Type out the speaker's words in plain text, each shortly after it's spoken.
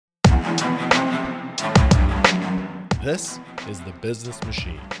This is The Business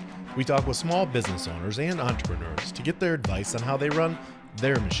Machine. We talk with small business owners and entrepreneurs to get their advice on how they run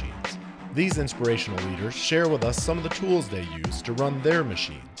their machines. These inspirational leaders share with us some of the tools they use to run their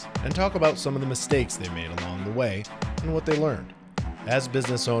machines and talk about some of the mistakes they made along the way and what they learned. As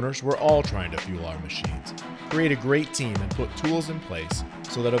business owners, we're all trying to fuel our machines, create a great team, and put tools in place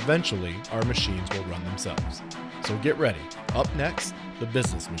so that eventually our machines will run themselves. So get ready. Up next, The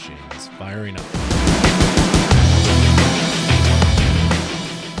Business Machine is firing up.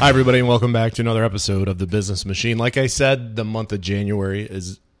 Hi, everybody, and welcome back to another episode of The Business Machine. Like I said, the month of January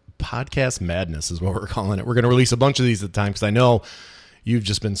is podcast madness is what we're calling it. We're going to release a bunch of these at a time because I know you've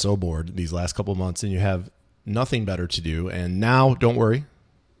just been so bored these last couple of months and you have nothing better to do. And now, don't worry,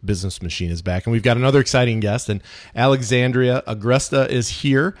 Business Machine is back. And we've got another exciting guest. And Alexandria Agresta is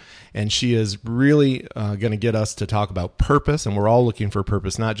here. And she is really going to get us to talk about purpose. And we're all looking for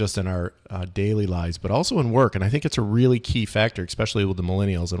purpose, not just in our daily lives, but also in work. And I think it's a really key factor, especially with the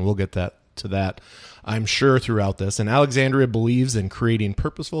millennials. And we'll get to that, I'm sure, throughout this. And Alexandria believes in creating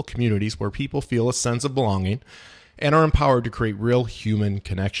purposeful communities where people feel a sense of belonging and are empowered to create real human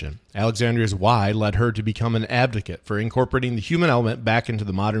connection. Alexandria's why led her to become an advocate for incorporating the human element back into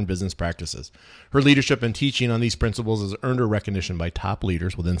the modern business practices. Her leadership and teaching on these principles has earned her recognition by top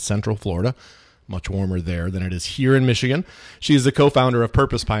leaders within Central Florida. Much warmer there than it is here in Michigan. She is the co-founder of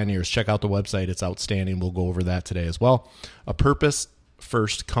Purpose Pioneers. Check out the website. It's outstanding. We'll go over that today as well. A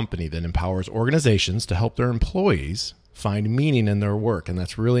purpose-first company that empowers organizations to help their employees find meaning in their work. And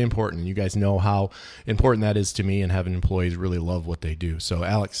that's really important. You guys know how important that is to me, and having employees really love what they do. So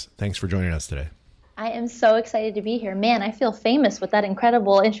Alex, thanks for joining us today. I am so excited to be here. Man, I feel famous with that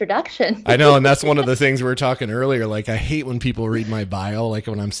incredible introduction. I know. And that's one of the things we were talking earlier. Like, I hate when people read my bio, like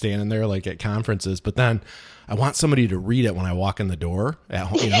when I'm standing there, like at conferences, but then I want somebody to read it when I walk in the door,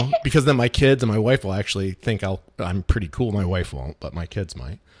 because then my kids and my wife will actually think I'm pretty cool. My wife won't, but my kids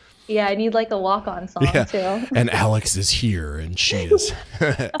might. Yeah, I need like a walk-on song too. And Alex is here and she is,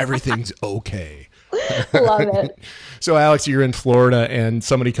 everything's okay. Love it. So Alex, you're in Florida and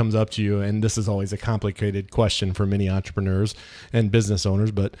somebody comes up to you, and this is always a complicated question for many entrepreneurs and business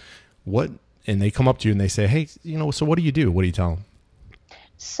owners, but and they come up to you and they say, hey, so what do you do? What do you tell them?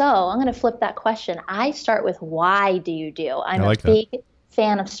 So I'm going to flip that question. I start with, why do you do? I'm like a big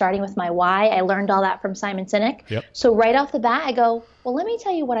fan of starting with my why. I learned all that from Simon Sinek. Yep. So right off the bat, I go, well, let me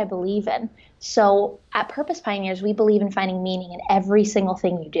tell you what I believe in. So at Purpose Pioneers, we believe in finding meaning in every single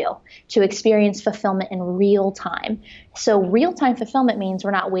thing you do to experience fulfillment in real time. So real time fulfillment means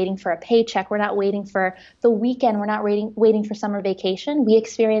we're not waiting for a paycheck. We're not waiting for the weekend. We're not waiting for summer vacation. We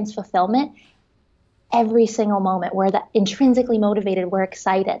experience fulfillment every single moment. We're intrinsically motivated. We're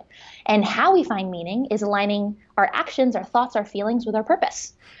excited. And how we find meaning is aligning our actions, our thoughts, our feelings with our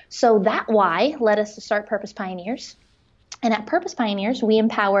purpose. So that why led us to start Purpose Pioneers. And at Purpose Pioneers, we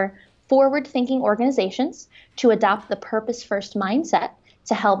empower forward-thinking organizations to adopt the purpose-first mindset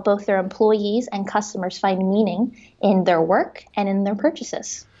to help both their employees and customers find meaning in their work and in their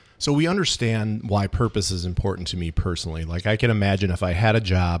purchases. So we understand why purpose is important to me personally. Like, I can imagine if I had a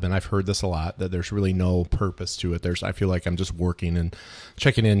job, and I've heard this a lot, that there's really no purpose to it. I feel like I'm just working and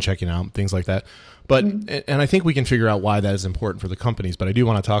checking in, checking out, things like that. But, and I think we can figure out why that is important for the companies, but I do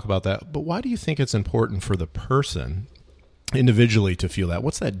want to talk about that. But why do you think it's important for the person individually to feel that?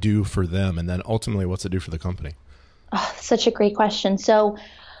 What's that do for them? And then ultimately, what's it do for the company? Oh, such a great question. So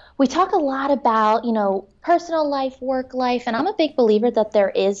we talk a lot about, personal life, work life, and I'm a big believer that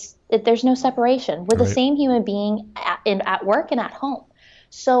there's no separation. We're the same human being at work and at home.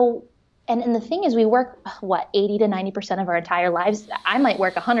 So, and the thing is, we work, 80 to 90% of our entire lives. I might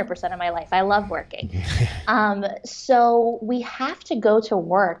work 100% of my life. I love working. So we have to go to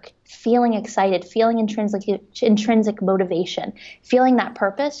work feeling excited, feeling intrinsic motivation, feeling that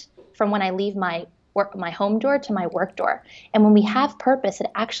purpose from when I leave my home door to my work door. And when we have purpose, it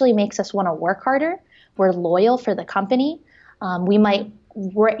actually makes us want to work harder. We're loyal for the company. We might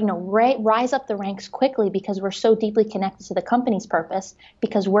rise up the ranks quickly because we're so deeply connected to the company's purpose,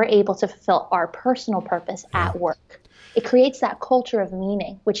 because we're able to fulfill our personal purpose at work. It creates that culture of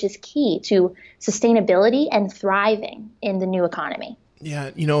meaning, which is key to sustainability and thriving in the new economy.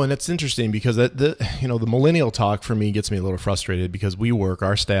 Yeah, and it's interesting because the millennial talk for me gets me a little frustrated because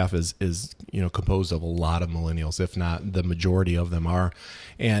our staff is composed of a lot of millennials, if not the majority of them are,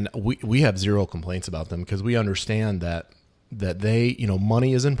 and we have zero complaints about them because we understand that they,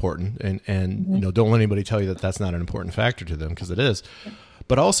 money is important, and don't let anybody tell you that that's not an important factor to them, because it is,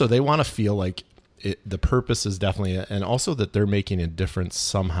 but also they want to feel like the purpose is definitely, and also that they're making a difference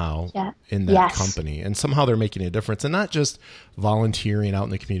somehow in that Yes. company, and somehow they're making a difference, and not just volunteering out in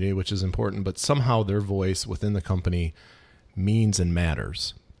the community, which is important, but somehow their voice within the company means and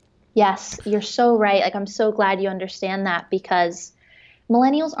matters. Yes, you're so right. Like, I'm so glad you understand that, because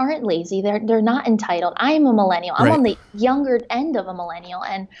millennials aren't lazy. They're not entitled. I am a millennial. I'm Right. on the younger end of a millennial,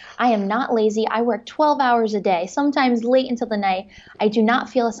 and I am not lazy. I work 12 hours a day, sometimes late into the night. I do not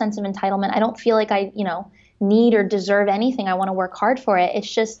feel a sense of entitlement. I don't feel like I, need or deserve anything. I want to work hard for it.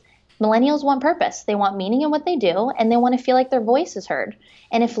 It's just millennials want purpose. They want meaning in what they do, and they want to feel like their voice is heard.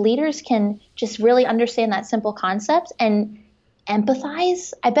 And if leaders can just really understand that simple concept and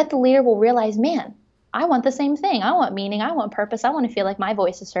empathize, I bet the leader will realize, man, I want the same thing. I want meaning. I want purpose. I want to feel like my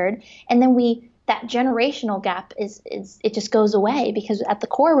voice is heard. And then that generational gap it just goes away, because at the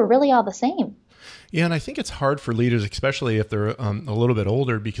core, we're really all the same. Yeah. And I think it's hard for leaders, especially if they're a little bit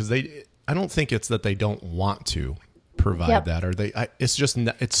older, because I don't think it's that they don't want to provide that, or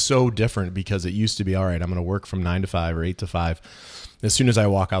it's so different, because it used to be, all right, I'm going to work from 9 to 5 or 8 to 5. As soon as I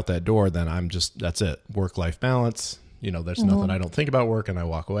walk out that door, then that's it. Work-life balance. There's nothing, I don't think about work, and I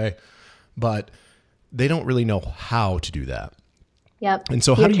walk away. But they don't really know how to do that. Yep. And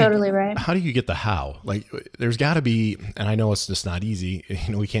so You're totally right. How do you get the how? Like, there's got to be, and I know it's just not easy.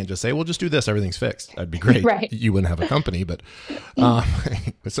 We can't just say, well, just do this, everything's fixed. That'd be great. Right. You wouldn't have a company, but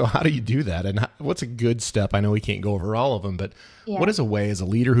so how do you do that? And what's a good step? I know we can't go over all of them, but what is a way, as a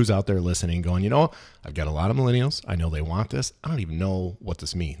leader who's out there listening, going, I've got a lot of millennials. I know they want this. I don't even know what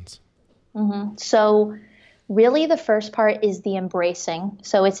this means. Mm-hmm. So really, the first part is the embracing.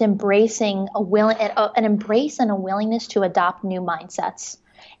 So it's embracing an embrace and a willingness to adopt new mindsets.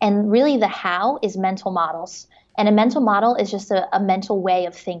 And really, the how is mental models. And a mental model is just a mental way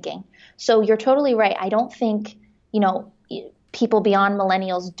of thinking. So you're totally right. I don't think, people beyond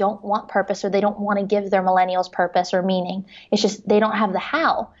millennials don't want purpose, or they don't want to give their millennials purpose or meaning. It's just they don't have the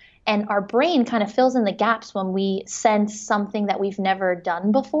how. And our brain kind of fills in the gaps when we sense something that we've never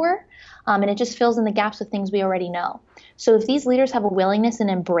done before. And it just fills in the gaps with things we already know. So if these leaders have a willingness and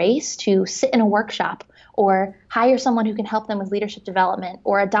embrace to sit in a workshop, or hire someone who can help them with leadership development,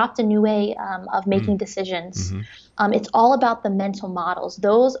 or adopt a new way of making decisions, it's all about the mental models.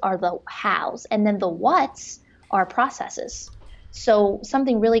 Those are the hows. And then the whats are processes. So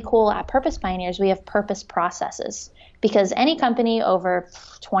something really cool at Purpose Pioneers, we have purpose processes, because any company over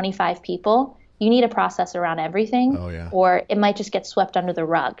 25 people, you need a process around everything, or it might just get swept under the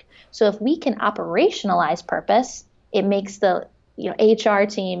rug. So if we can operationalize purpose, it makes the HR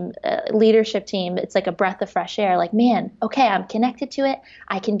team, leadership team, it's like a breath of fresh air. Like, man, okay, I'm connected to it,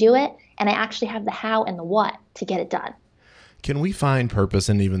 I can do it, and I actually have the how and the what to get it done. Can we find purpose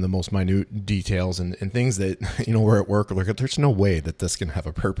in even the most minute details and things that, we're at work, look at, there's no way that this can have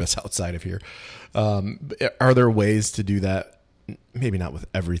a purpose outside of here. Are there ways to do that? Maybe not with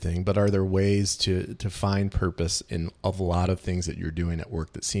everything, but are there ways to find purpose in a lot of things that you're doing at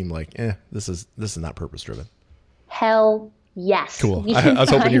work that seem like, this is not purpose driven? Hell yes. Cool. I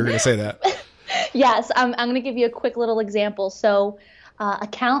was hoping you were going to say that. Yes. I'm going to give you a quick little example. So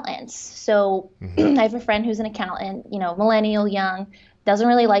accountants. So I have a friend who's an accountant, millennial, young, doesn't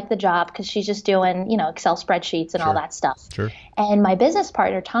really like the job because she's just doing, Excel spreadsheets and all that stuff. Sure. And my business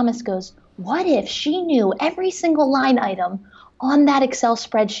partner, Thomas, goes, what if she knew every single line item on that Excel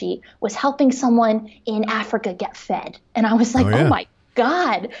spreadsheet was helping someone in Africa get fed? And I was like, oh my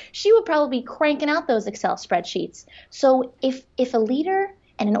God, she would probably be cranking out those Excel spreadsheets. So if a leader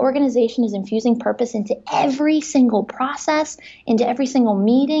and an organization is infusing purpose into every single process, into every single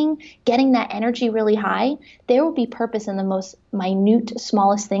meeting, getting that energy really high, there will be purpose in the most minute,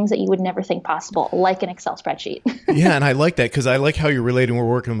 smallest things that you would never think possible, like an Excel spreadsheet. Yeah, and I like that, because I like how you're relating. We're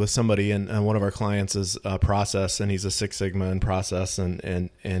working with somebody, and one of our clients is a process, and he's a Six Sigma in process,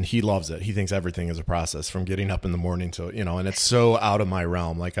 and he loves it. He thinks everything is a process, from getting up in the morning to, and it's so out of my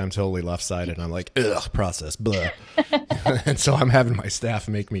realm. Like, I'm totally left-sided, and I'm like, ugh, process, blah. And so I'm having my staff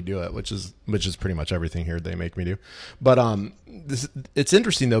make me do it, which is pretty much everything here they make me do. But it's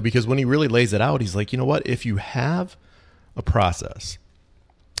interesting, though, because when he really lays it out, he's like, you know what? If you have a process,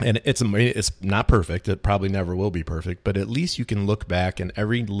 and it's not perfect, it probably never will be perfect, but at least you can look back, and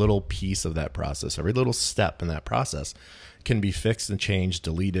every little piece of that process, every little step in that process can be fixed and changed,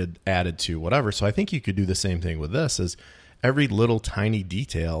 deleted, added to, whatever. So I think you could do the same thing with this, is every little tiny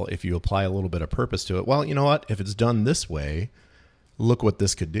detail, if you apply a little bit of purpose to it, well, you know what? If it's done this way, look what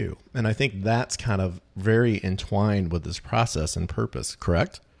this could do. And I think that's kind of very entwined with this process and purpose,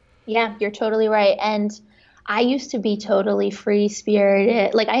 correct? Yeah, you're totally right. And I used to be totally free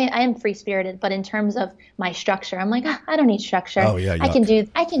spirited. Like I am free spirited, but in terms of my structure, I'm like, "Ah, I don't need structure. Oh yeah, yuck.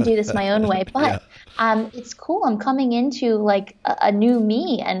 I can do this my own way." Yeah. But it's cool. I'm coming into like a new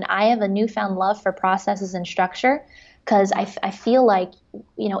me, and I have a newfound love for processes and structure because I feel like,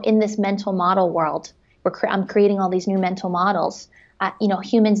 in this mental model world, I'm creating all these new mental models.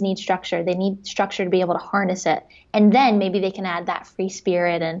 Humans need structure. They need structure to be able to harness it. And then maybe they can add that free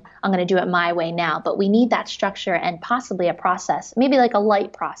spirit and I'm going to do it my way now. But we need that structure and possibly a process, maybe like a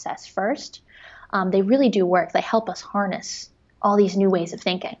light process first. They really do work. They help us harness all these new ways of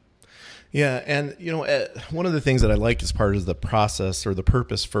thinking. Yeah. And, one of the things that I like as part of the process or the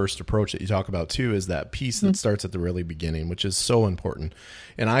purpose first approach that you talk about too, is that piece that starts at the really beginning, which is so important.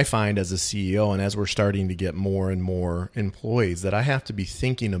 And I find as a CEO and as we're starting to get more and more employees that I have to be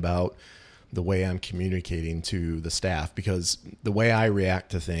thinking about the way I'm communicating to the staff, because the way I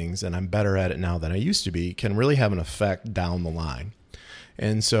react to things, and I'm better at it now than I used to be, can really have an effect down the line.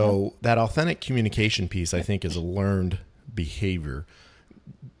 And so that authentic communication piece, I think, is a learned behavior.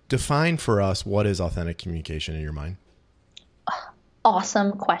 Define for us, what is authentic communication in your mind?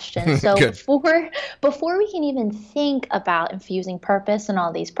 Awesome question. So before we can even think about infusing purpose and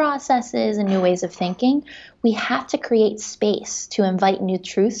all these processes and new ways of thinking, we have to create space to invite new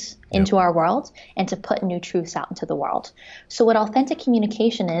truths into our world and to put new truths out into the world. So what authentic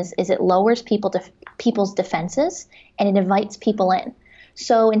communication is it lowers people's defenses and it invites people in.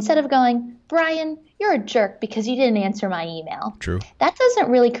 So instead of going, Brian, you're a jerk because you didn't answer my email. True. That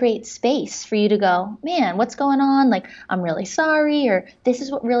doesn't really create space for you to go, man, what's going on? Like, I'm really sorry, or this is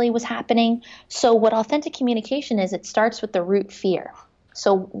what really was happening. So what authentic communication is, it starts with the root fear.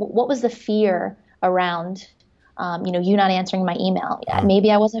 So what was the fear around, you not answering my email? Maybe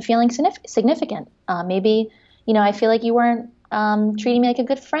I wasn't feeling significant. Maybe, I feel like you weren't treating me like a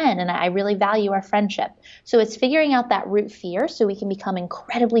good friend, and I really value our friendship. So it's figuring out that root fear so we can become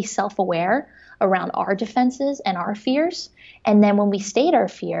incredibly self-aware around our defenses and our fears. And then when we state our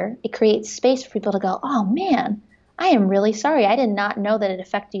fear, it creates space for people to go, oh man, I am really sorry. I did not know that it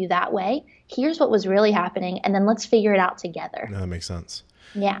affected you that way. Here's what was really happening. And then let's figure it out together. No, that makes sense.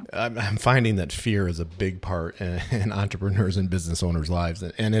 Yeah. I'm finding that fear is a big part in entrepreneurs and business owners' lives,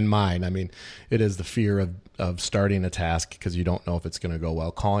 and in mine. I mean, it is the fear of starting a task because you don't know if it's going to go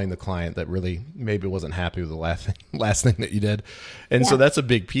well, calling the client that really maybe wasn't happy with the last thing that you did. And so that's a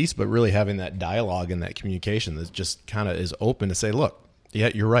big piece, but really having that dialogue and that communication that just kind of is open to say, look, yeah,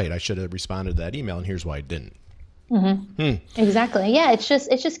 you're right. I should have responded to that email, and here's why I didn't. Exactly. Yeah. It's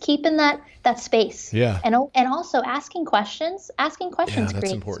just keeping that space. Yeah. And also asking questions. Asking questions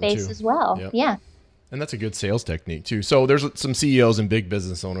creates space too. As well. Yep. Yeah. And that's a good sales technique too. So there's some CEOs and big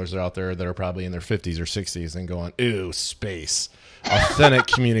business owners out there that are probably in their 50s or 60s and going, "Ew, space, authentic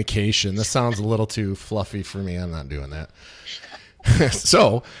communication. This sounds a little too fluffy for me. I'm not doing that."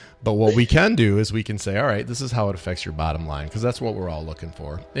 But what we can do is we can say, all right, this is how it affects your bottom line, because that's what we're all looking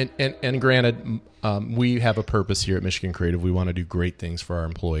for. And granted, we have a purpose here at Michigan Creative. We want to do great things for our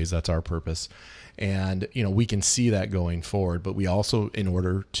employees. That's our purpose. And, we can see that going forward. But we also, in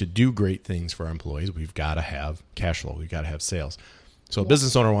order to do great things for our employees, we've got to have cash flow. We've got to have sales. So a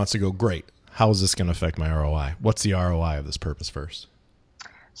business owner wants to go, great. How is this going to affect my ROI? What's the ROI of this purpose first?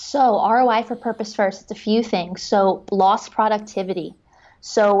 So ROI for purpose first, it's a few things. So lost productivity.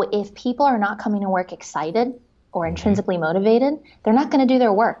 So if people are not coming to work excited or intrinsically motivated, they're not going to do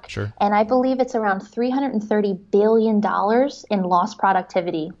their work. Sure. And I believe it's around $330 billion in lost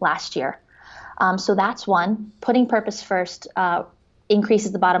productivity last year. So that's one. Putting purpose first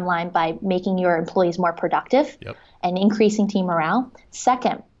increases the bottom line by making your employees more productive and increasing team morale.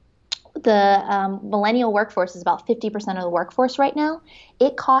 Second, the millennial workforce is about 50% of the workforce right now.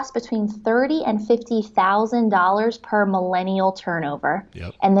 It costs between $30,000 and $50,000 per millennial turnover.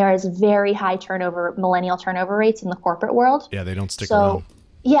 Yep. And there is very high millennial turnover rates in the corporate world. Yeah, they don't stick around.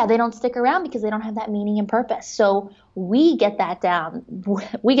 Yeah, they don't stick around because they don't have that meaning and purpose. So we get that down.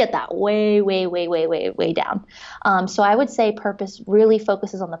 We get that way, way, way, way, way, way down. So I would say purpose really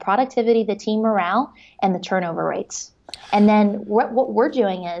focuses on the productivity, the team morale, and the turnover rates. And then what we're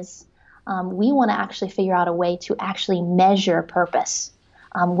doing is we want to actually figure out a way to actually measure purpose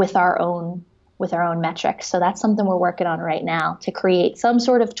with our own metrics. So that's something we're working on right now, to create some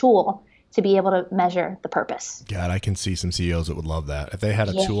sort of tool to be able to measure the purpose. God, I can see some CEOs that would love that if they had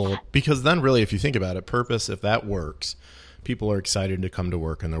a tool, because then really, if you think about it, purpose, if that works, people are excited to come to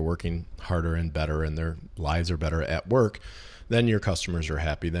work and they're working harder and better and their lives are better at work, then your customers are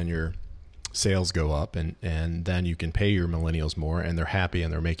happy, then your sales go up, and then you can pay your millennials more and they're happy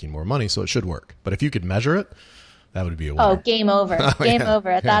and they're making more money. So it should work. But if you could measure it, that would be a winner. Oh, game over. Game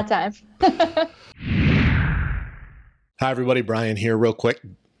over at that time. Hi, everybody. Brian here, real quick.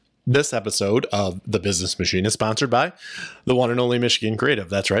 This episode of The Business Machine is sponsored by the one and only Michigan Creative.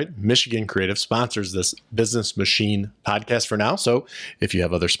 That's right. Michigan Creative sponsors this Business Machine podcast for now. So if you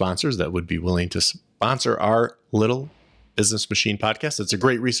have other sponsors that would be willing to sponsor our little Business Machine podcast, it's a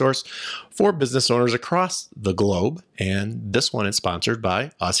great resource for business owners across the globe. And this one is sponsored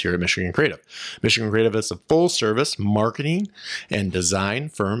by us here at Michigan Creative. Michigan Creative is a full service marketing and design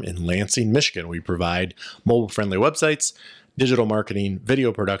firm in Lansing, Michigan. We provide mobile friendly websites, digital marketing,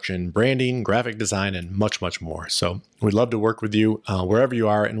 video production, branding, graphic design, and much, much more. So we'd love to work with you wherever you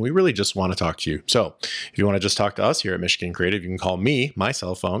are, and we really just want to talk to you. So if you want to just talk to us here at Michigan Creative, you can call me. My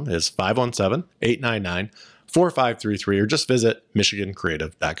cell phone is 517-899-4533, or just visit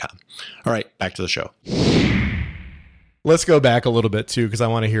michigancreative.com. All right, back to the show. Let's go back a little bit too, because I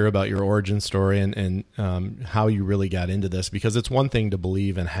want to hear about your origin story and how you really got into this, because it's one thing to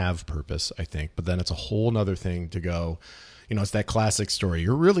believe and have purpose, I think, but then it's a whole nother thing to go, it's that classic story.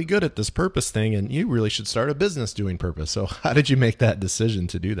 You're really good at this purpose thing and you really should start a business doing purpose. So how did you make that decision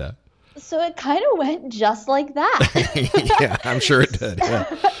to do that? So it kind of went just like that. Yeah, I'm sure it did.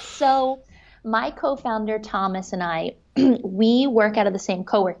 Yeah. So my co-founder, Thomas, and I, we work out of the same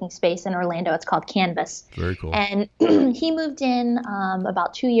co-working space in Orlando. It's called Canvas. Very cool. And he moved in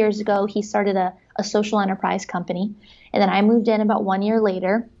about 2 years ago. He started a social enterprise company. And then I moved in about 1 year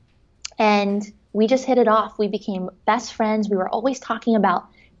later. And we just hit it off. We became best friends. We were always talking about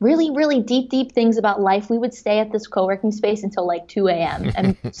really, really deep things about life. We would stay at this co-working space until like 2 a.m.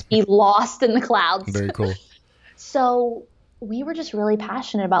 and just be lost in the clouds. Very cool. So we were just really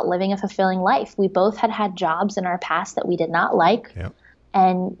passionate about living a fulfilling life. We both had jobs in our past that we did not like. Yep.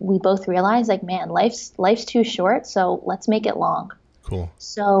 And we both realized, like, man, life's too short, so let's make it long. Cool.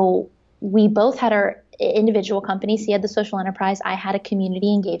 So we both had our individual companies. He had the social enterprise. I had a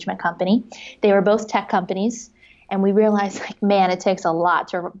community engagement company. They were both tech companies. And we realized, like, man, it takes a lot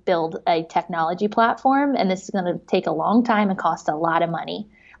to build a technology platform, and this is going to take a long time and cost a lot of money.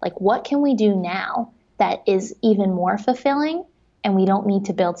 Like, what can we do now that is even more fulfilling, and we don't need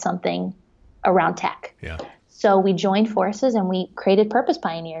to build something around tech? Yeah. So we joined forces and we created Purpose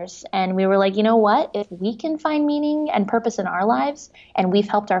Pioneers. And we were like, you know what? If we can find meaning and purpose in our lives, and we've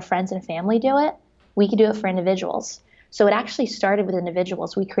helped our friends and family do it, we could do it for individuals. So it actually started with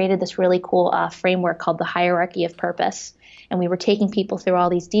individuals. We created this really cool framework called the hierarchy of purpose. And we were taking people through all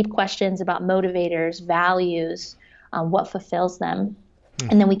these deep questions about motivators, values, what fulfills them.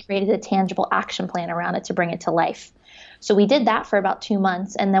 And then we created a tangible action plan around it to bring it to life. So we did that for about 2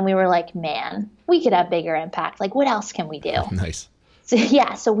 months. And then we were like, man, we could have bigger impact. Like, what else can we do? Nice.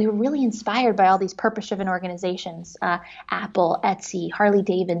 So we were really inspired by all these purpose-driven organizations, Apple, Etsy, Harley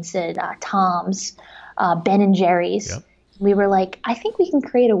Davidson, Tom's, Ben and Jerry's. Yep. We were like, I think we can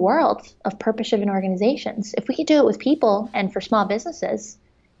create a world of purpose-driven organizations. If we could do it with people and for small businesses,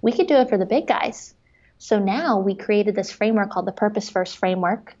 we could do it for the big guys. So now we created this framework called the Purpose First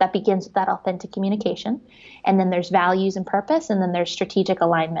Framework that begins with that authentic communication. And then there's values and purpose, and then there's strategic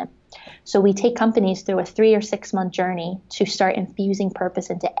alignment. So we take companies through a 3 or 6 month journey to start infusing purpose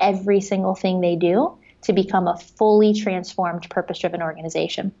into every single thing they do to become a fully transformed purpose-driven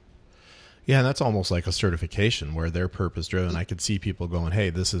organization. Yeah, and that's almost like a certification where they're purpose-driven. I could see people going, hey,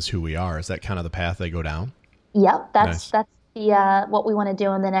 this is who we are. Is that kind of the path they go down? Yep, Nice. that's what we want to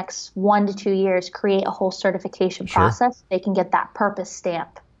do in the next 1 to 2 years, create a whole certification process. They can get that purpose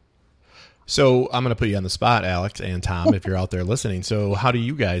stamp. So I'm going to put you on the spot, Alex and Tom, if you're out there listening. So how do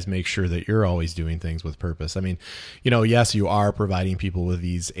you guys make sure that you're always doing things with purpose? I mean, yes, you are providing people with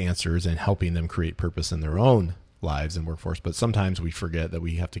these answers and helping them create purpose in their own lives and workforce, but sometimes we forget that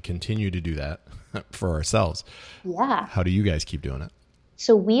we have to continue to do that for ourselves. Yeah. How do you guys keep doing it?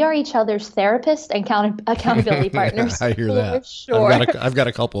 So we are each other's therapists and accountability partners. I hear that. Sure. I've got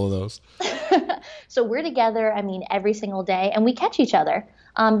a couple of those. So we're together, every single day, and we catch each other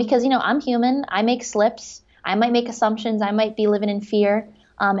because, I'm human. I make slips. I might make assumptions. I might be living in fear.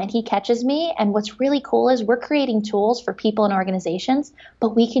 And he catches me. And what's really cool is we're creating tools for people and organizations,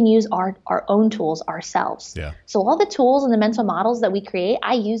 but we can use our own tools ourselves. Yeah. So all the tools and the mental models that we create,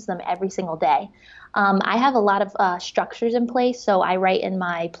 I use them every single day. I have a lot of structures in place. So I write in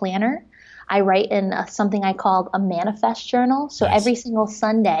my planner. I write in something I call a manifest journal. So Nice. Every single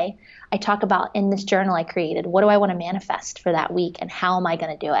Sunday, I talk about in this journal I created, what do I want to manifest for that week and how am I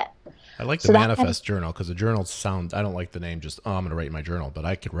going to do it? I like the manifest journal because the journal sounds, I don't like the name just, I'm going to write in my journal, but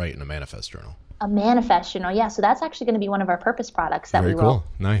I could write in a manifest journal. A manifest journal. Yeah. So that's actually going to be one of our purpose products that Very we cool. roll.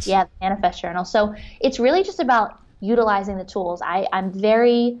 Nice. Yeah. The manifest journal. So it's really just about utilizing the tools. I'm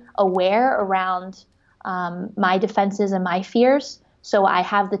very aware around my defenses and my fears. So I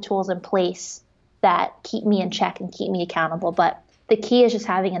have the tools in place that keep me in check and keep me accountable. But the key is just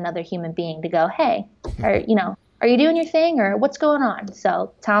having another human being to go, hey, are you doing your thing, or what's going on?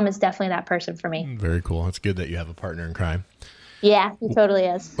 So Tom is definitely that person for me. Very cool. It's good that you have a partner in crime. Yeah, he totally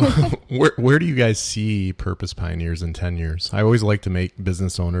is. Where do you guys see Purpose Pioneers in 10 years? I always like to make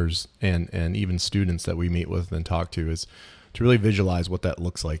business owners and even students that we meet with and talk to is to really visualize what that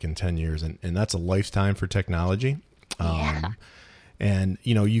looks like in 10 years. And that's a lifetime for technology. And,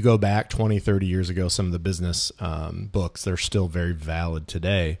 you go back 20, 30 years ago, some of the business books, they're still very valid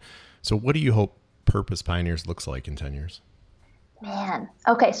today. So what do you hope Purpose Pioneers looks like in 10 years? Man.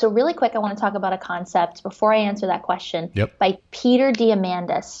 Okay. So really quick, I want to talk about a concept before I answer that question. Yep. By Peter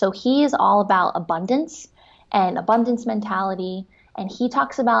Diamandis. So he is all about abundance and abundance mentality. And he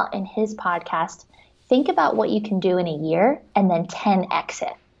talks about in his podcast, think about what you can do in a year and then 10x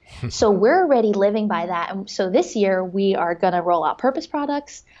it. So we're already living by that. And so this year we are going to roll out purpose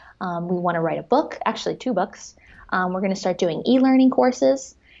products. We want to write a book, actually 2 books. We're going to start doing e-learning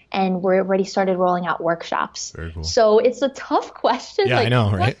courses. And we're already started rolling out workshops. Very cool. So it's a tough question. Yeah, I know,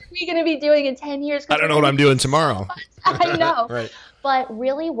 right? What are we going to be doing in 10 years? I don't know what I'm doing tomorrow. I know. Right. But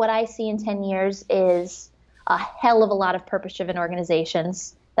really what I see in 10 years is a hell of a lot of purpose-driven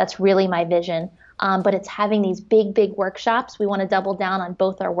organizations. That's really my vision. But it's having these big, big workshops. We want to double down on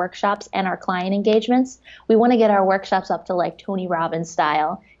both our workshops and our client engagements. We want to get our workshops up to like Tony Robbins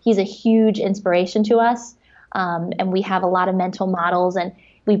style. He's a huge inspiration to us. And we have a lot of mental models, and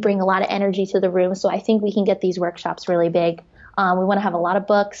we bring a lot of energy to the room. So I think we can get these workshops really big. We want to have a lot of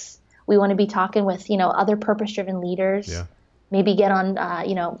books. We want to be talking with, other purpose-driven leaders. Yeah. Maybe get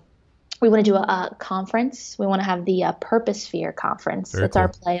on, we want to do a conference. We want to have the Purpose Sphere conference. That's cool. Our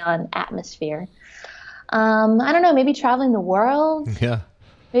play on atmosphere. I don't know, maybe traveling the world. Yeah.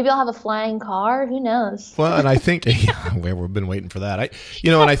 Maybe I'll have a flying car. Who knows? Well, and I think we've been waiting for that.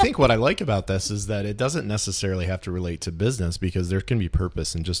 And I think what I like about this is that it doesn't necessarily have to relate to business, because there can be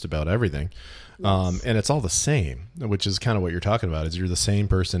purpose in just about everything. Yes. And it's all the same, which is kind of what you're talking about, is you're the same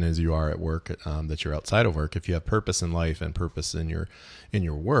person as you are at work, that you're outside of work. If you have purpose in life and purpose in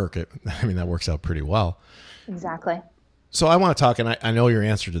your work, that works out pretty well. Exactly. So I want to talk, and I know your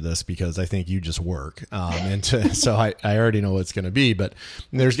answer to this because I think you just work. So I already know what it's going to be, but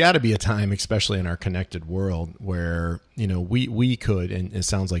there's got to be a time, especially in our connected world, where, we could, and it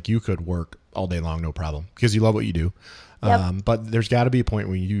sounds like you could work all day long, no problem, because you love what you do. Yep. But there's got to be a point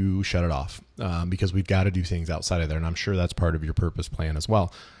where you shut it off, because we've got to do things outside of there. And I'm sure that's part of your purpose plan as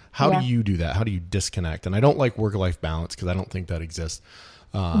well. How do you do that? How do you disconnect? And I don't like work-life balance because I don't think that exists.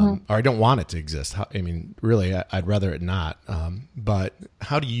 Or I don't want it to exist. Really, I'd rather it not. But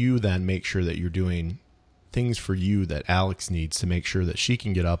how do you then make sure that you're doing things for you that Alex needs to make sure that she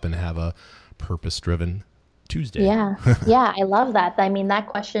can get up and have a purpose-driven Tuesday? Yeah. Yeah. I love that. That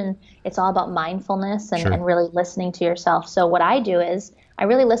question, it's all about mindfulness and really listening to yourself. So what I do is I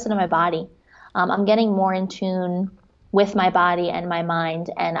really listen to my body. I'm getting more in tune with my body and my mind.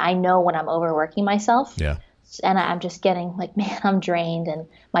 And I know when I'm overworking myself. Yeah. And I'm just getting like, man, I'm drained and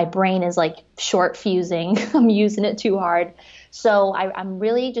my brain is like short fusing. I'm using it too hard. So I'm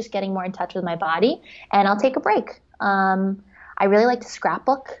really just getting more in touch with my body, and I'll take a break. I really like to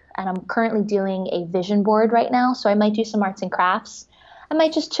scrapbook, and I'm currently doing a vision board right now. So I might do some arts and crafts. I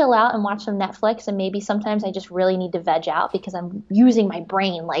might just chill out and watch some Netflix, and maybe sometimes I just really need to veg out because I'm using my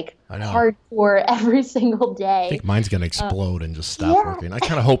brain like hardcore every single day. I think mine's going to explode and just stop working. I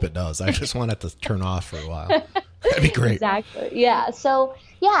kind of hope it does. I just want it to turn off for a while. That'd be great. Exactly. Yeah. So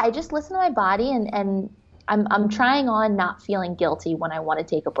I just listen to my body, and I'm trying on not feeling guilty when I want to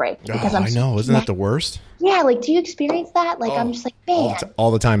take a break. Because I know. Isn't that the worst? Yeah. Like, do you experience that? Like, I'm just like, man.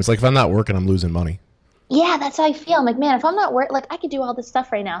 All the time. It's like if I'm not working, I'm losing money. Yeah, that's how I feel. I'm like, man, if I'm not I could do all this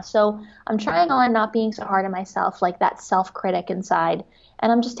stuff right now. So I'm trying on not being so hard on myself, like that self-critic inside.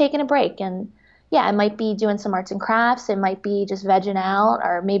 And I'm just taking a break. And I might be doing some arts and crafts. It might be just vegging out,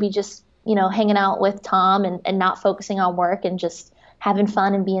 or maybe just, hanging out with Tom and not focusing on work and just having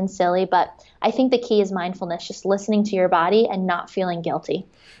fun and being silly. But I think the key is mindfulness, just listening to your body and not feeling guilty.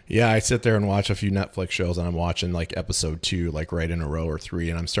 Yeah, I sit there and watch a few Netflix shows, and I'm watching like episode 2, like right in a row, or 3,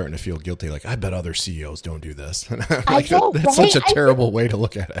 and I'm starting to feel guilty. Like, I bet other CEOs don't do this. Like, that's such a terrible way to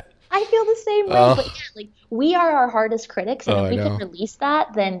look at it. I feel the same way. But like, we are our hardest critics, and if we can release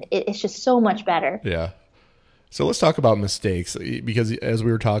that, then it's just so much better. Yeah. So let's talk about mistakes, because as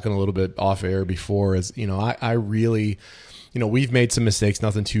we were talking a little bit off air before, I really, we've made some mistakes,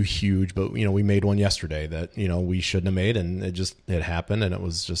 nothing too huge, but, we made one yesterday that, we shouldn't have made, and it happened, and it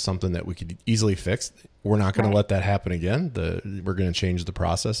was just something that we could easily fix. We're not going to let that happen again. We're going to change the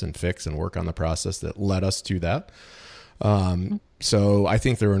process and fix and work on the process that led us to that. So I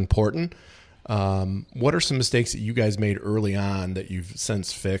think they're important. What are some mistakes that you guys made early on that you've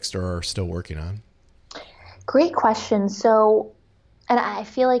since fixed or are still working on? Great question. So, and I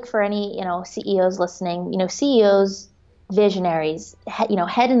feel like for any, CEOs listening, CEOs, visionaries,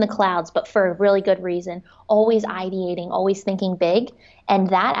 head in the clouds, but for a really good reason, always ideating, always thinking big. And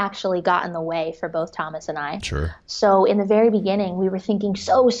that actually got in the way for both Thomas and I. Sure. So in the very beginning, we were thinking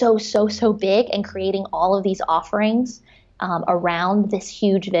so big and creating all of these offerings around this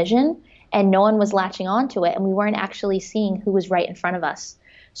huge vision. And no one was latching onto it. And we weren't actually seeing who was right in front of us.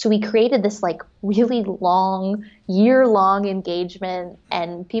 So we created this like really long, year-long engagement,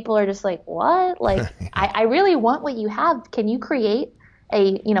 and people are just like, what? Like, I really want what you have. Can you create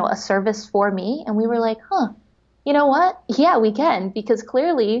a service for me? And we were like, you know what? Yeah, we can, because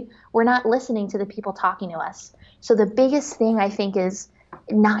clearly we're not listening to the people talking to us. So the biggest thing I think is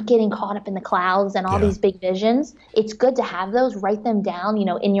not getting caught up in the clouds and all these big visions. It's good to have those, write them down,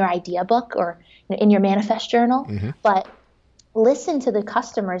 in your idea book or in your manifest journal, but listen to the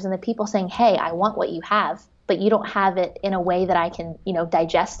customers and the people saying, hey, I want what you have, but you don't have it in a way that I can,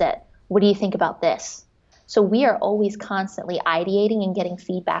 digest it. What do you think about this? So we are always constantly ideating and getting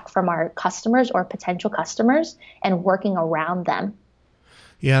feedback from our customers or potential customers and working around them.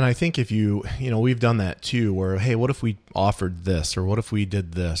 Yeah, and I think if we've done that too, where, hey, what if we offered this, or what if we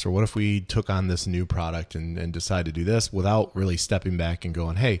did this, or what if we took on this new product and decided to do this without really stepping back and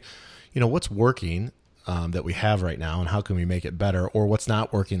going, hey, what's working that we have right now, and how can we make it better, or what's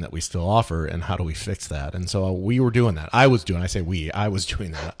not working that we still offer, and how do we fix that? And so we were doing that. I was doing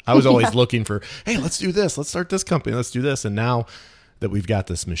that. I was always looking for, hey, let's do this. Let's start this company. Let's do this. And now that we've got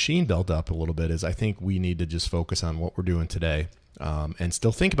this machine built up a little bit, I think we need to just focus on what we're doing today, and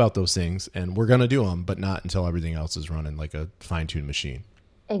still think about those things. And we're going to do them, but not until everything else is running like a fine-tuned machine.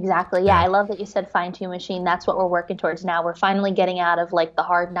 Exactly. Yeah, I love that you said fine-tune machine. That's what we're working towards now. We're finally getting out of like the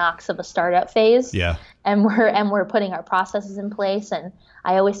hard knocks of a startup phase. Yeah. And we're putting our processes in place. And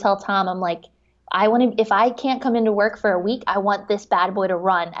I always tell Tom, I'm like, if I can't come into work for a week, I want this bad boy to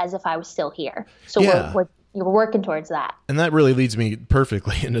run as if I was still here. So we're working towards that. And that really leads me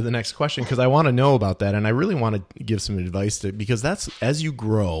perfectly into the next question, because I want to know about that. And I really want to give some advice because that's, as you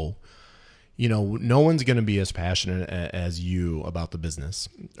grow, no one's going to be as passionate as you about the business.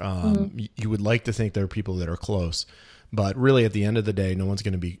 You would like to think there are people that are close, but really at the end of the day, no one's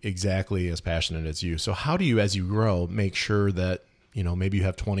going to be exactly as passionate as you. So how do you, as you grow, make sure that, maybe you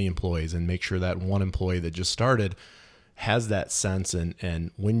have 20 employees and make sure that one employee that just started has that sense,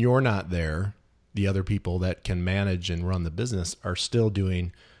 and when you're not there, the other people that can manage and run the business are still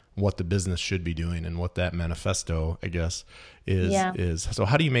doing what the business should be doing and what that manifesto, I guess, is. So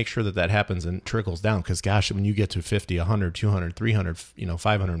how do you make sure that happens and trickles down? Because gosh, when you get to 50, 100, 200, 300,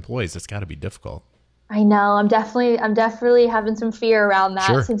 500 employees, that's got to be difficult. I know. I'm definitely having some fear around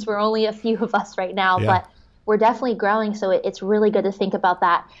that since we're only a few of us right now, but we're definitely growing. So it's really good to think about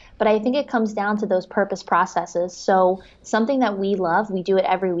that. But I think it comes down to those purpose processes. So something that we love, we do it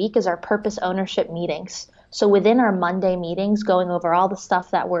every week, is our purpose ownership meetings. So within our Monday meetings, going over all the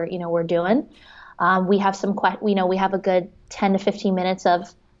stuff that we're doing, we have we have a good 10 to 15 minutes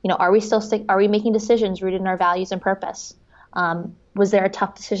of, are we making decisions rooted in our values and purpose? Was there a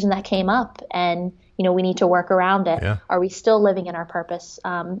tough decision that came up and, we need to work around it? Yeah. Are we still living in our purpose?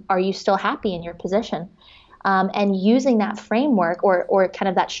 Are you still happy in your position? And using that framework or kind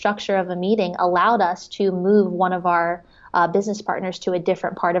of that structure of a meeting allowed us to move one of our business partners to a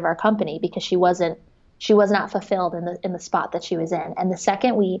different part of our company because she was not fulfilled in the spot that she was in. And the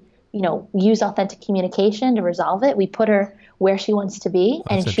second we, use authentic communication to resolve it, we put her where she wants to be,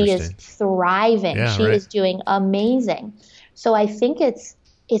 and she is thriving. Yeah, she is doing amazing. So I think it's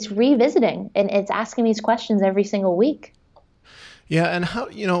revisiting and it's asking these questions every single week. Yeah. And how,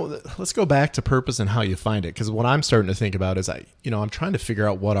 let's go back to purpose and how you find it. Because what I'm starting to think about is I'm trying to figure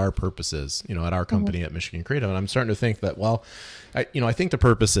out what our purpose is, at our company at Michigan Creative. And I'm starting to think that, I think the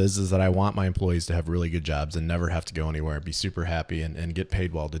purpose is that I want my employees to have really good jobs and never have to go anywhere and be super happy and get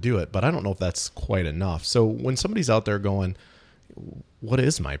paid well to do it. But I don't know if that's quite enough. So when somebody's out there going, what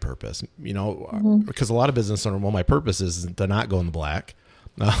is my purpose? Because a lot of business owners, my purpose is to not go in the black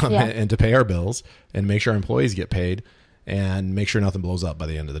and to pay our bills and make sure our employees get paid and make sure nothing blows up by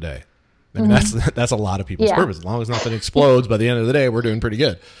the end of the day. I mean, that's a lot of people's purpose. As long as nothing explodes by the end of the day, we're doing pretty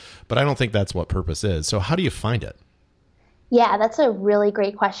good. But I don't think that's what purpose is. So how do you find it? Yeah, that's a really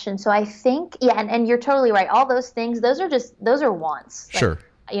great question. So I think, and you're totally right. All those things, those are wants. Sure.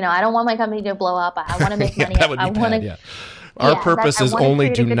 I don't want my company to blow up. I want to make money. That would be bad, yeah. Our purpose is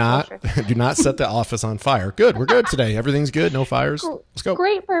only do not set the office on fire. Good. We're good today. Everything's good. No fires. Let's go.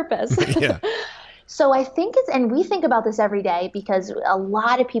 Great purpose. Yeah. So I think and we think about this every day because a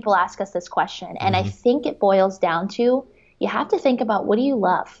lot of people ask us this question. And I think it boils down to, you have to think about, what do you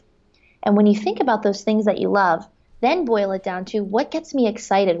love? And when you think about those things that you love, then boil it down to, what gets me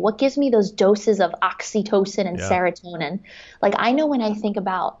excited? What gives me those doses of oxytocin and serotonin? Like, I know when I think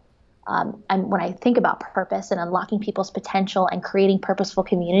about purpose and unlocking people's potential and creating purposeful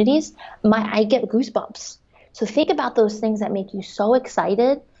communities, I get goosebumps. So think about those things that make you so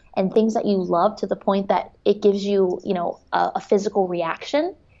excited and things that you love to the point that it gives you, a physical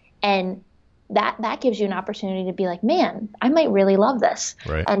reaction. And that gives you an opportunity to be like, man, I might really love this.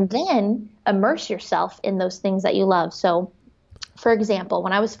 Right. And then immerse yourself in those things that you love. So, for example,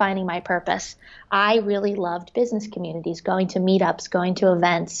 when I was finding my purpose, I really loved business communities, going to meetups, going to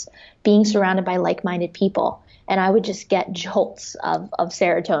events, being surrounded by like-minded people. And I would just get jolts of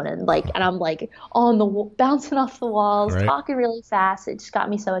serotonin, and I'm bouncing off the walls, talking really fast. It just got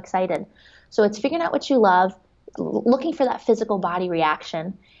me so excited. So it's figuring out what you love, looking for that physical body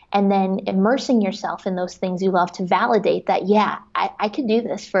reaction, and then immersing yourself in those things you love to validate that, yeah, I could do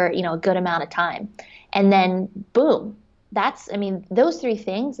this for, a good amount of time. And then boom, those three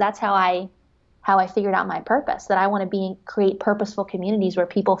things, that's how I figured out my purpose, that I want to create purposeful communities where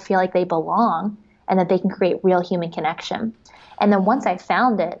people feel like they belong and that they can create real human connection. And then once I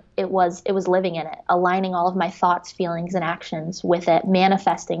found it, it was living in it, aligning all of my thoughts, feelings, and actions with it,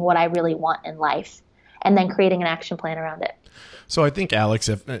 manifesting what I really want in life, and then creating an action plan around it. So I think, Alex,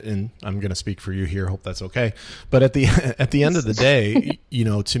 and I'm going to speak for you here, hope that's okay. But at the end of the day,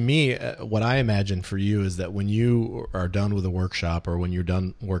 to me, what I imagine for you is that when you are done with a workshop or when you're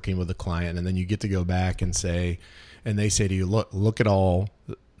done working with a client, and then you get to go back and they say to you, look at all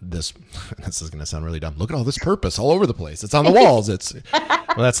this is going to sound really dumb. Look at all this purpose all over the place. It's on the walls.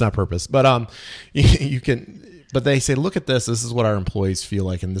 Well, that's not purpose, but you can. But they say, look at this. This is what our employees feel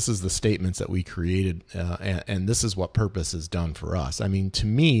like, and this is the statements that we created, and this is what purpose has done for us. I mean, to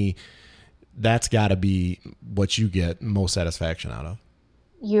me, that's got to be what you get most satisfaction out of.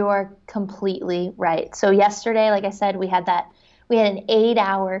 You are completely right. So yesterday, like I said, we had an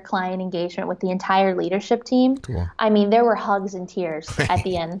 8-hour client engagement with the entire leadership team. Cool. I mean, there were hugs and tears at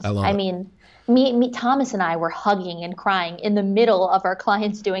the end. I mean, Thomas and I were hugging and crying in the middle of our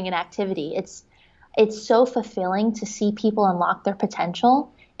clients doing an activity. It's so fulfilling to see people unlock their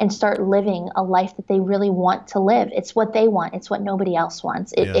potential and start living a life that they really want to live. It's what they want. It's what nobody else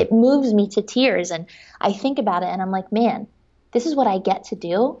wants. It moves me to tears. And I think about it and I'm like, man, this is what I get to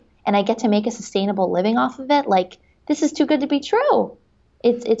do. And I get to make a sustainable living off of it. Like, this is too good to be true.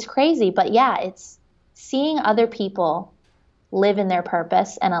 It's crazy. But yeah, it's seeing other people live in their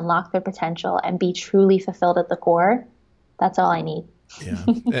purpose and unlock their potential and be truly fulfilled at the core. That's all I need. Yeah.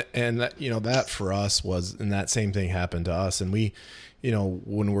 And that for us was, and that same thing happened to us. And we,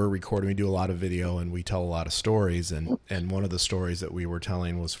 when we're recording, we do a lot of video and we tell a lot of stories. And one of the stories that we were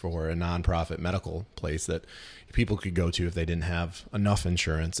telling was for a nonprofit medical place that people could go to if they didn't have enough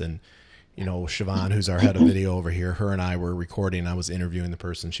insurance. And, Siobhan, who's our head of video over here, her and I were recording. I was interviewing the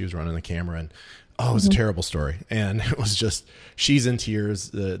person. She was running the camera, and it was a terrible story. And it was just, she's in tears.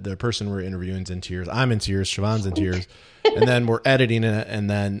 The person we're interviewing is in tears. I'm in tears. Siobhan's in tears. And then we're editing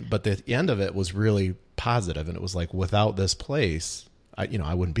it. But the end of it was really positive. And it was like, without this place, I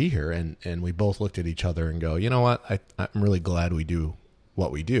wouldn't be here. And we both looked at each other and go, you know what? I'm really glad we do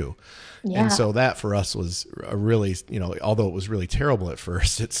what we do. Yeah. And so that for us was a really, although it was really terrible at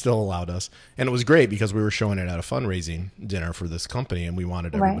first, it still allowed us. And it was great because we were showing it at a fundraising dinner for this company, and we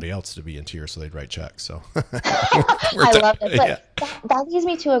wanted everybody else to be in tears so they'd write checks. So I love it. But that leads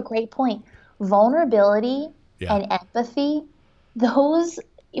me to a great point. Vulnerability and empathy, those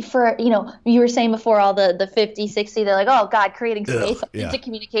for, you were saying before all the 50, 60, they're like, oh God, creating space into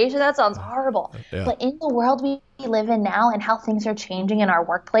communication. That sounds horrible. Yeah. But in the world we live in now and how things are changing in our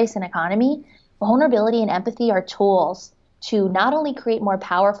workplace and economy, vulnerability and empathy are tools to not only create more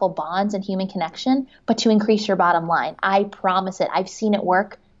powerful bonds and human connection, but to increase your bottom line. I promise it. I've seen it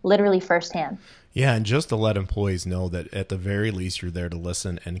work literally firsthand. Yeah. And just to let employees know that at the very least, you're there to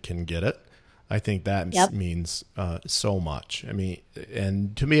listen and can get it. I think that means so much. I mean,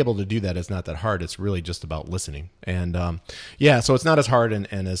 and to be able to do that is not that hard. It's really just about listening. And so it's not as hard and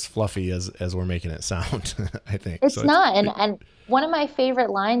as fluffy as we're making it sound, I think. It's not. And one of my favorite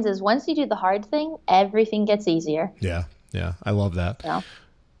lines is, once you do the hard thing, everything gets easier. Yeah. Yeah. I love that. Yeah.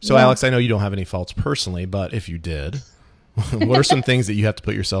 So Alex, I know you don't have any faults personally, but if you did, what are some things that you have to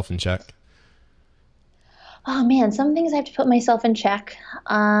put yourself in check? Oh man, some things I have to put myself in check.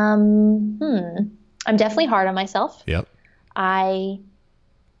 I'm definitely hard on myself. Yep. I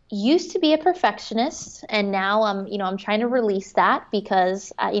used to be a perfectionist, and now I'm trying to release that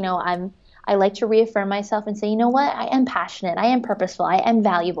because I'm I like to reaffirm myself and say, you know what? I am passionate. I am purposeful. I am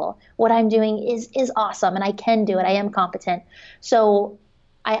valuable. What I'm doing is awesome, and I can do it. I am competent. So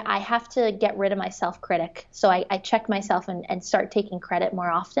I have to get rid of my self-critic. So I check myself and start taking credit more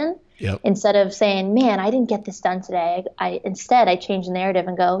often. Yep. Instead of saying, man, I didn't get this done today. Instead, I change the narrative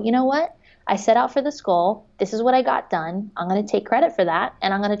and go, you know what? I set out for this goal. This is what I got done. I'm going to take credit for that,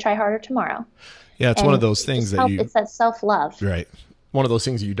 and I'm going to try harder tomorrow. Yeah, it's one of those things it's that self-love. Right. One of those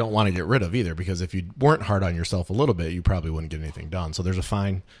things that you don't want to get rid of either, because if you weren't hard on yourself a little bit, you probably wouldn't get anything done. So there's a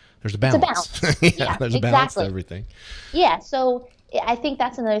balance. It's a balance. Yeah, there's a balance to everything. Yeah. So I think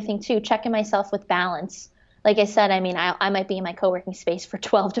that's another thing too, checking myself with balance. Like I said, I mean, I might be in my co-working space for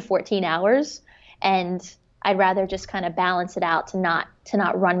 12 to 14 hours, and I'd rather just kind of balance it out to not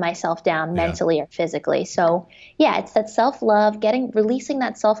run myself down mentally or physically. So yeah, it's that self-love, releasing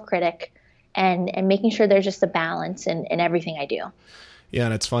that self-critic, and making sure there's just a balance in everything I do. Yeah,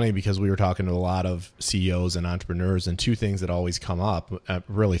 and it's funny because we were talking to a lot of CEOs and entrepreneurs, and two things that always come up,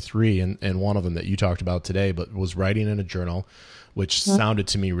 really three, and one of them that you talked about today, but was writing in a journal, which sounded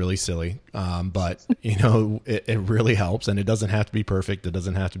to me really silly. But it really helps, and it doesn't have to be perfect. It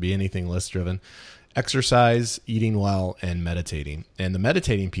doesn't have to be anything list driven. Exercise, eating well, and meditating. And the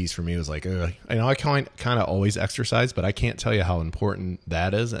meditating piece for me was like, I kind of always exercise, but I can't tell you how important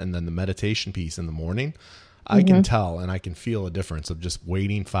that is. And then the meditation piece in the morning, I can tell and I can feel a difference of just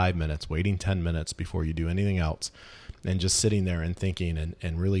waiting 5 minutes, waiting 10 minutes before you do anything else, and just sitting there and thinking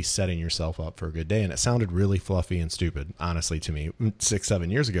and really setting yourself up for a good day. And it sounded really fluffy and stupid, honestly, to me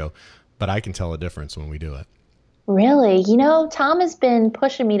 6-7 years ago, but I can tell a difference when we do it. Really? Tom has been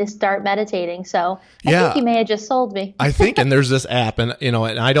pushing me to start meditating, so I think he may have just sold me. I think, and there's this app, and and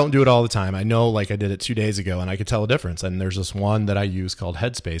I don't do it all the time. I know, like I did it 2 days ago, and I could tell a difference. And there's this one that I use called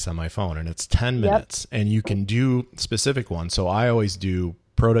Headspace on my phone, and it's 10 minutes, and you can do specific ones. So I always do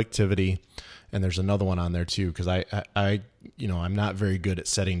productivity, and there's another one on there too, because I'm not very good at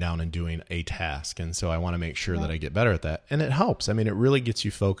setting down and doing a task, and so I want to make sure that I get better at that. And it helps. I mean, it really gets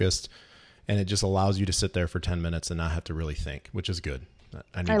you focused. And it just allows you to sit there for 10 minutes and not have to really think, which is good.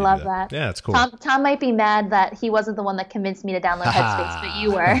 I love that. Yeah, it's cool. Tom might be mad that he wasn't the one that convinced me to download Headspace, but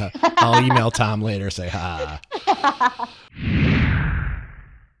you were. I'll email Tom later, say ha.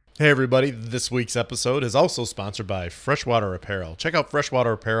 Hey everybody, this week's episode is also sponsored by Freshwater Apparel. Check out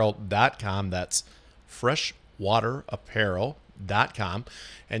freshwaterapparel.com. That's freshwaterapparel.com.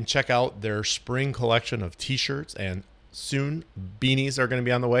 And check out their spring collection of t-shirts, and soon beanies are going to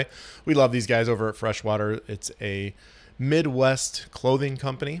be on the way. We love these guys over at Freshwater. It's a Midwest clothing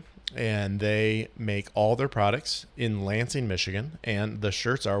company, and they make all their products in Lansing, Michigan, and the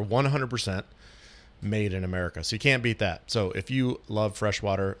shirts are 100% made in America. So you can't beat that. So if you love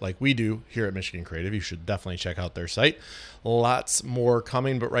Freshwater like we do here at Michigan Creative, you should definitely check out their site. Lots more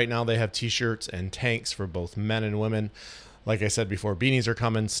coming, but right now they have t-shirts and tanks for both men and women. Like I said before, beanies are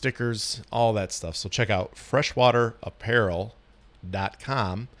coming, stickers, all that stuff. So check out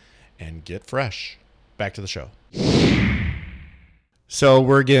freshwaterapparel.com and get fresh. Back to the show. So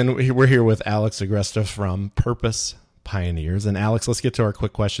we're here with Alex Agresta from Purpose Pioneers. And Alex, let's get to our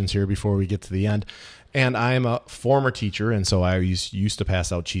quick questions here before we get to the end. And I am a former teacher, and so I used to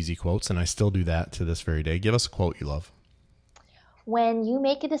pass out cheesy quotes, and I still do that to this very day. Give us a quote you love. When you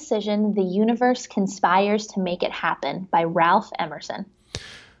make a decision, the universe conspires to make it happen, by Ralph Emerson.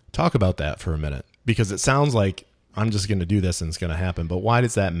 Talk about that for a minute, because it sounds like I'm just going to do this and it's going to happen. But why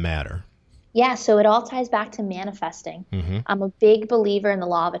does that matter? Yeah, so it all ties back to manifesting. I'm a big believer in the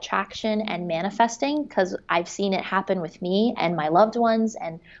law of attraction and manifesting, because I've seen it happen with me and my loved ones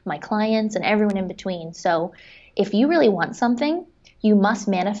and my clients and everyone in between. So if you really want something, you must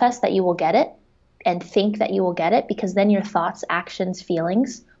manifest that you will get it, and think that you will get it, because then your thoughts, actions,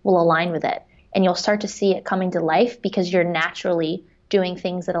 feelings will align with it. And you'll start to see it coming to life because you're naturally doing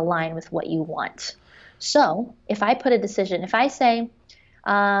things that align with what you want. So if I put a decision, if I say,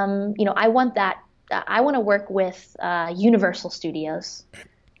 I want to work with Universal Studios.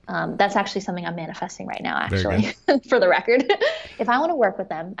 That's actually something I'm manifesting right now, actually, for the record. If I want to work with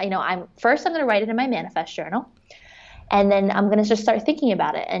them, I'm going to write it in my manifest journal. And then I'm going to just start thinking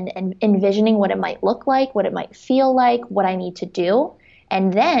about it and envisioning what it might look like, what it might feel like, what I need to do.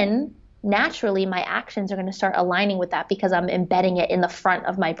 And then naturally my actions are going to start aligning with that, because I'm embedding it in the front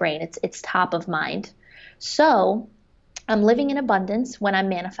of my brain. It's top of mind. So I'm living in abundance when I'm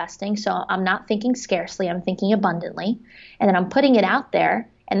manifesting. So I'm not thinking scarcely, I'm thinking abundantly. And then I'm putting it out there.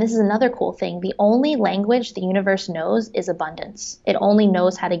 And this is another cool thing. The only language the universe knows is abundance. It only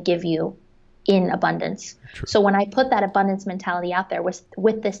knows how to give you in abundance. True. So when I put that abundance mentality out there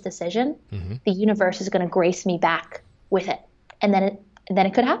with this decision, the universe is going to grace me back with it. And then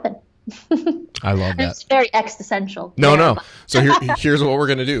it could happen. I love that. It's very existential. No. So here's what we're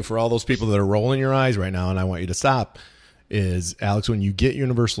going to do for all those people that are rolling your eyes right now, and I want you to stop, is, Alex, when you get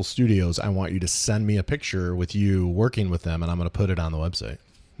Universal Studios, I want you to send me a picture with you working with them, and I'm going to put it on the website.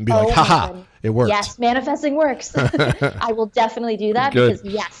 And be like, haha, it worked. Yes, manifesting works. I will definitely do that because,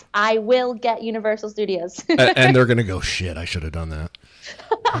 yes, I will get Universal Studios. And they're going to go, shit, I should have done that.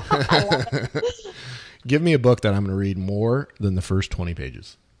 I love it. Give me a book that I'm going to read more than the first 20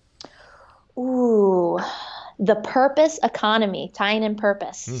 pages. Ooh, The Purpose Economy, Tying in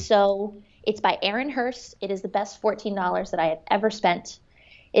Purpose. So it's by Aaron Hurst. It is the best $14 that I have ever spent.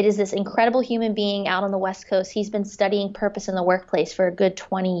 It is this incredible human being out on the West Coast. He's been studying purpose in the workplace for a good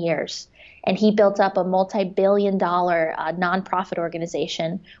 20 years. And he built up a multi-billion-dollar nonprofit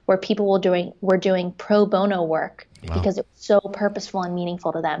organization where people were doing pro bono work because it was so purposeful and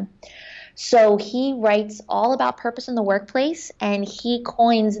meaningful to them. So he writes all about purpose in the workplace, and he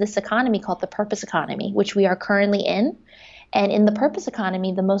coins this economy called the purpose economy, which we are currently in. And in the purpose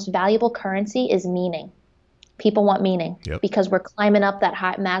economy, the most valuable currency is meaning. People want meaning because we're climbing up that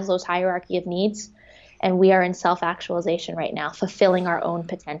Maslow's hierarchy of needs, and we are in self-actualization right now, fulfilling our own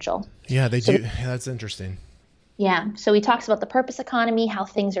potential. Yeah, they do. Yeah, that's interesting. Yeah. So he talks about the purpose economy, how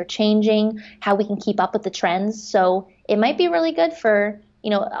things are changing, how we can keep up with the trends. So it might be really good for,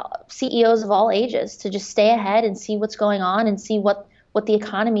 CEOs of all ages to just stay ahead and see what's going on and see what the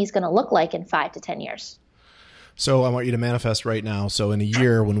economy is going to look like in 5 to 10 years. So I want you to manifest right now. So in a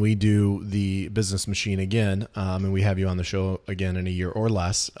year, when we do the Business Machine again, and we have you on the show again in a year or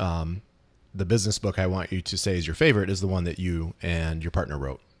less, the business book I want you to say is your favorite is the one that you and your partner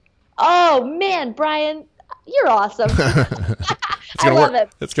wrote. Oh, man, Brian, you're awesome. I love it.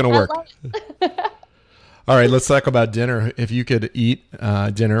 It's going to work. All right, let's talk about dinner. If you could eat if you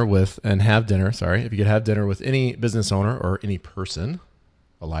could have dinner with any business owner or any person,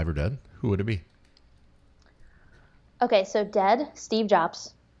 alive or dead, who would it be? Okay, so dead, Steve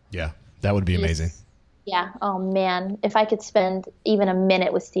Jobs. Yeah, that would be amazing. Yeah, oh man, if I could spend even a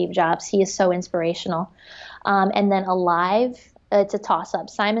minute with Steve Jobs, he is so inspirational. And then alive, it's a toss-up.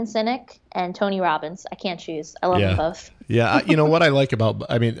 Simon Sinek and Tony Robbins. I can't choose. I love them both. Yeah, what I like about,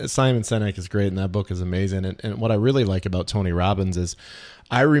 Simon Sinek is great, and that book is amazing. And what I really like about Tony Robbins is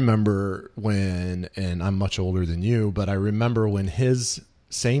I remember when, and I'm much older than you, but I remember when his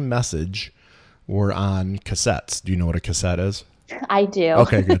same message were on cassettes. Do you know what a cassette is? I do.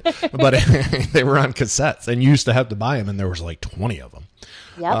 Okay, good. But they were on cassettes, and you used to have to buy them, and there was like 20 of them.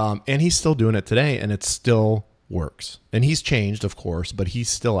 Yep. And he's still doing it today, and it still works. And he's changed, of course, but he's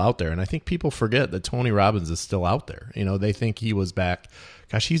still out there. And I think people forget that Tony Robbins is still out there. They think he was back.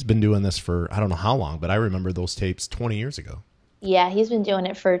 Gosh, he's been doing this for I don't know how long, but I remember those tapes 20 years ago. Yeah, he's been doing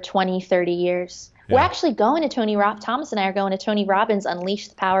it for 20, 30 years. Yeah. We're actually going to Thomas and I are going to Tony Robbins Unleash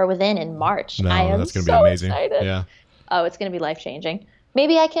the Power Within in March. No, I am that's going to so be amazing. Excited. Yeah. Oh, it's going to be life-changing.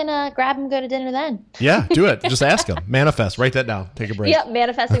 Maybe I can grab him and go to dinner then. Yeah, do it. Just ask him. Manifest. Write that down. Take a break. Yep,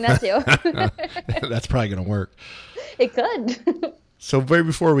 manifesting that too. That's probably going to work. It could. So right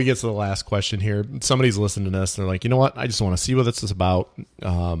before we get to the last question here, somebody's listening to this and they're like, you know what? I just want to see what this is about.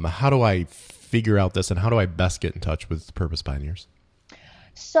 How do I figure out this, and how do I best get in touch with Purpose Pioneers?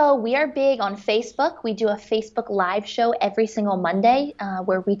 So we are big on Facebook. We do a Facebook live show every single Monday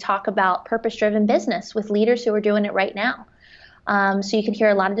where we talk about purpose-driven business with leaders who are doing it right now. So you can hear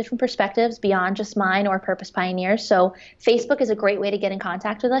a lot of different perspectives beyond just mine or Purpose Pioneers. So Facebook is a great way to get in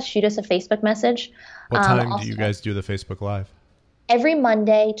contact with us. Shoot us a Facebook message. What time do you guys do the Facebook Live? Every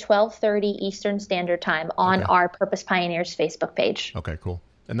Monday, 12:30 Eastern Standard Time on our Purpose Pioneers Facebook page. Okay, cool.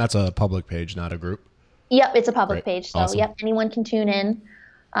 And that's a public page, not a group? Yep, it's a public page. So, awesome. Anyone can tune in.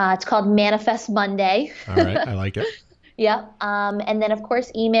 It's called Manifest Monday. All right, I like it. Yep. And then, of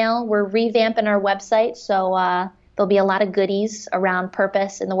course, email. We're revamping our website, so there'll be a lot of goodies around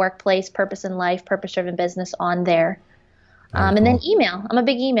purpose in the workplace, purpose in life, purpose-driven business on there. And then email. I'm a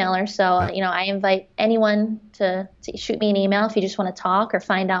big emailer, so I invite anyone to shoot me an email if you just want to talk or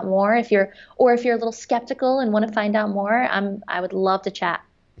find out more. If you're a little skeptical and want to find out more, I would love to chat.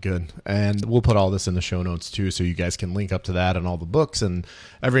 Good. And we'll put all this in the show notes too, so you guys can link up to that and all the books and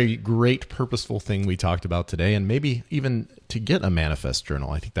every great purposeful thing we talked about today, and maybe even to get a manifest journal.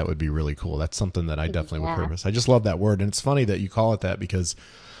 I think that would be really cool. That's something that I definitely would purpose. I just love that word. And it's funny that you call it that because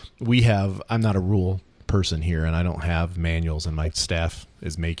I'm not a rule person here, and I don't have manuals, and my staff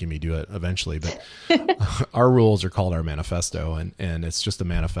is making me do it eventually, but our rules are called our manifesto, and it's just a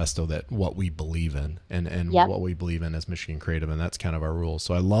manifesto that what we believe in and what we believe in as Michigan Creative, and that's kind of our rules.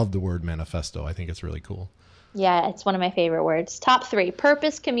 So I love the word manifesto. I think it's really cool. Yeah, it's one of my favorite words. Top 3,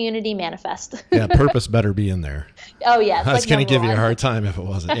 purpose, community, manifest. Yeah, purpose better be in there. Oh, yeah. I was going to give you a hard time if it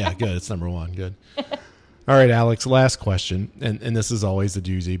wasn't. Yeah, good. It's number 1. Good. All right, Alex, last question. And this is always a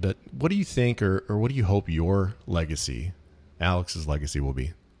doozy, but what do you think or what do you hope your legacy, Alex's legacy, will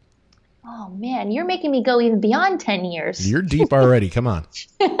be? Oh, man, you're making me go even beyond 10 years. You're deep already. Come on.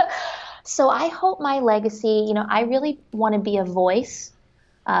 So I hope my legacy, I really want to be a voice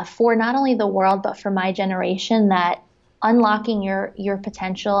for not only the world, but for my generation, that unlocking your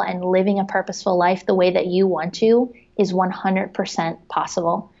potential and living a purposeful life the way that you want to is 100%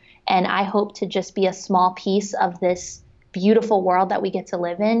 possible. And I hope to just be a small piece of this beautiful world that we get to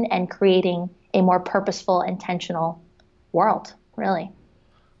live in and creating a more purposeful, intentional world, really.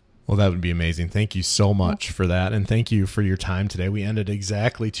 Well, that would be amazing. Thank you so much for that. And thank you for your time today. We ended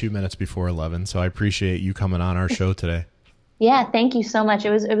exactly 2 minutes before 11. So I appreciate you coming on our show today. Yeah, thank you so much.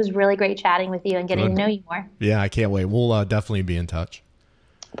 It was really great chatting with you and getting to know you more. Yeah, I can't wait. We'll definitely be in touch.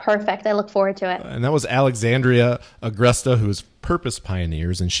 Perfect. I look forward to it. And that was Alexandria Agresta, who is Purpose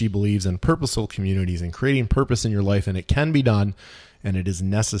Pioneers, and she believes in purposeful communities and creating purpose in your life, and it can be done, and it is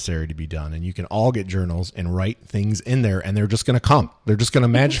necessary to be done. And you can all get journals and write things in there, and they're just going to come. They're just going to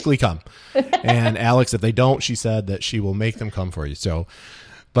magically come. And Alex, if they don't, she said that she will make them come for you. So,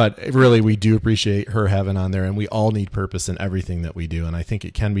 but really, we do appreciate her having on there, and we all need purpose in everything that we do. And I think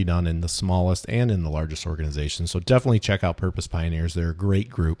it can be done in the smallest and in the largest organizations. So definitely check out Purpose Pioneers. They're a great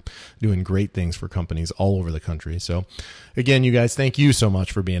group doing great things for companies all over the country. So again, you guys, thank you so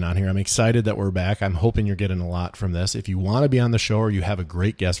much for being on here. I'm excited that we're back. I'm hoping you're getting a lot from this. If you want to be on the show or you have a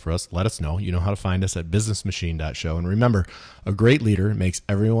great guest for us, let us know. You know how to find us at businessmachine.show. And remember, a great leader makes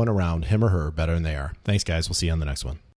everyone around him or her better than they are. Thanks, guys. We'll see you on the next one.